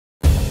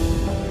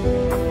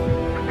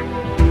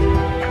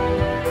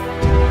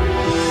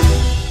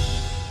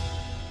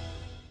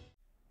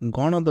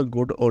Gone are the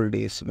good old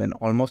days when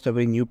almost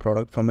every new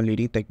product from a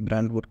leading tech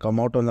brand would come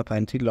out on the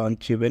fancy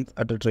launch events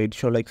at a trade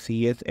show like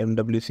CES,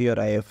 MWC, or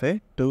IFA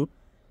to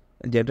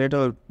generate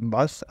a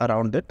buzz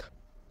around it.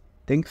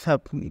 Things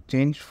have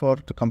changed for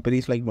the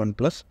companies like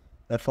OnePlus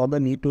that saw the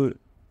need to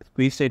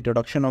squeeze the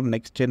introduction of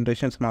next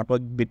generation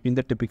smartwatch between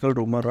the typical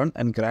rumor run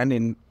and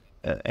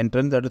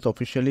entrance that is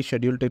officially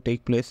scheduled to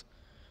take place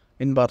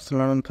in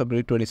Barcelona on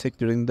February 26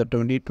 during the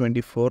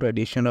 2024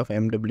 edition of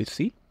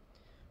MWC.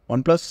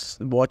 OnePlus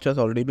Watch has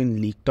already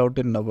been leaked out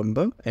in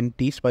November and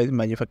teased by the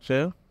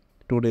manufacturer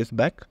 2 days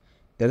back.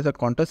 There is a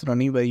contest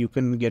running where you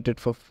can get it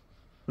for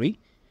free.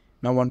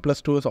 Now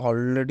OnePlus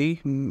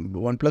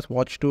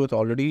Watch 2 is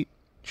already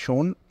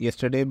shown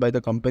yesterday by the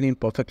company in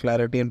perfect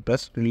clarity and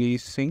press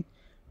releasing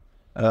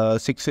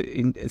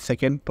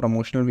 6-second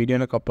promotional video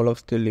and a couple of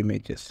still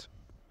images.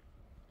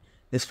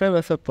 Described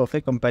as a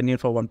perfect companion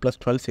for OnePlus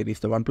 12 series,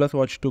 the OnePlus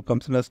Watch 2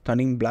 comes in a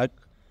stunning black,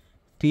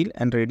 steel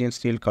and radiant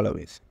steel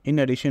colorways. In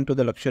addition to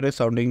the luxurious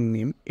sounding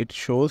name, it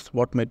shows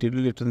what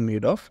material it is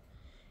made of.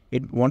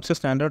 It wants to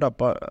stand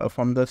out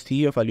from the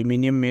sea of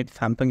aluminium made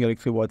Samsung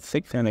Galaxy Watch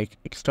 6 and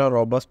extra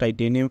robust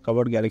titanium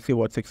covered Galaxy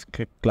Watch 6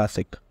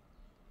 Classic.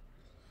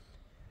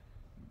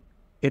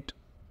 It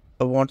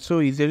wants to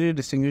easily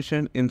distinguish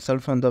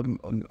itself from the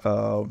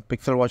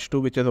Pixel Watch 2,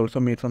 which is also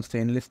made from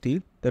stainless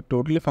steel. The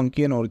totally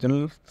funky and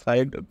original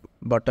side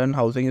button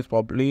housing is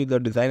probably the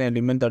design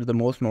element that is the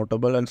most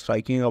notable and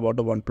striking about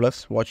the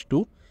OnePlus Watch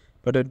 2.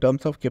 But in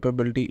terms of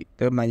capability,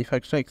 the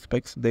manufacturer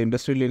expects the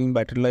industry-leading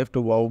battery life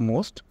to wow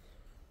most.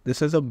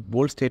 This is a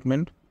bold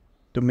statement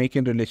to make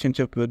in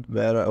relationship with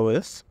Wear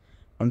OS.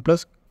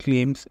 OnePlus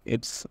claims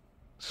its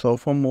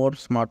sophomore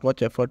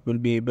smartwatch effort will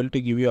be able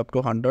to give you up to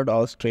 100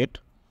 hours straight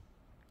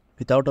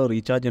without a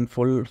recharge in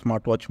full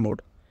smartwatch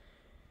mode.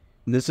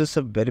 This is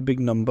a very big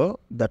number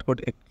that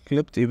could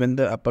eclipse even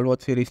the Apple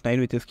Watch Series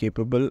 9, which is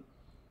capable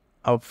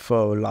of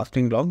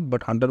lasting long,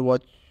 but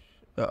 100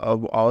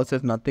 hours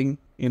is nothing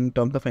in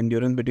terms of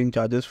endurance between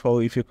charges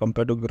for if you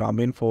compare to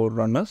Garmin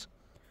Forerunners.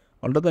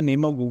 Although the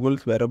name of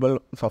Google's wearable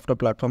software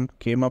platform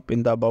came up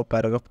in the above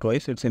paragraph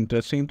twice, it's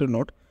interesting to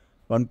note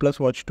OnePlus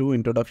Watch 2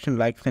 introduction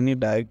lacks any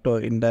direct or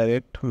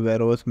indirect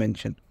Wear OS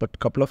mention, but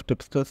couple of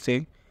tipsters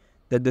say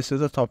that this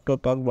is a software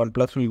bug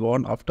OnePlus will go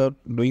on after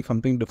doing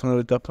something different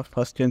with the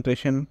first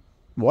generation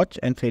watch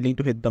and failing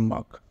to hit the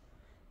mark.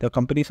 The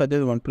company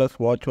suggests OnePlus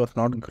Watch was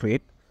not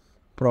great,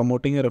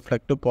 promoting a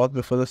reflective pause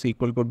before the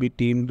sequel could be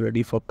deemed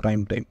ready for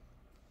prime time.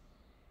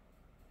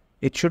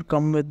 It should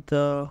come with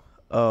the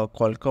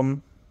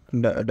Qualcomm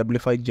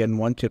W5 Gen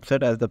 1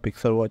 chipset as the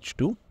Pixel Watch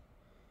 2.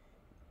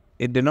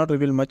 It did not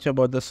reveal much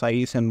about the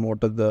size and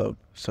what is the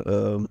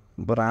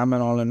RAM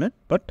and all in it,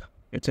 but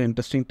it's an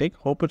interesting take.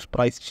 Hope it's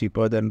priced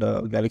cheaper than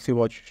the Galaxy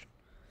Watch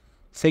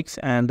 6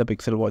 and the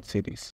Pixel Watch series.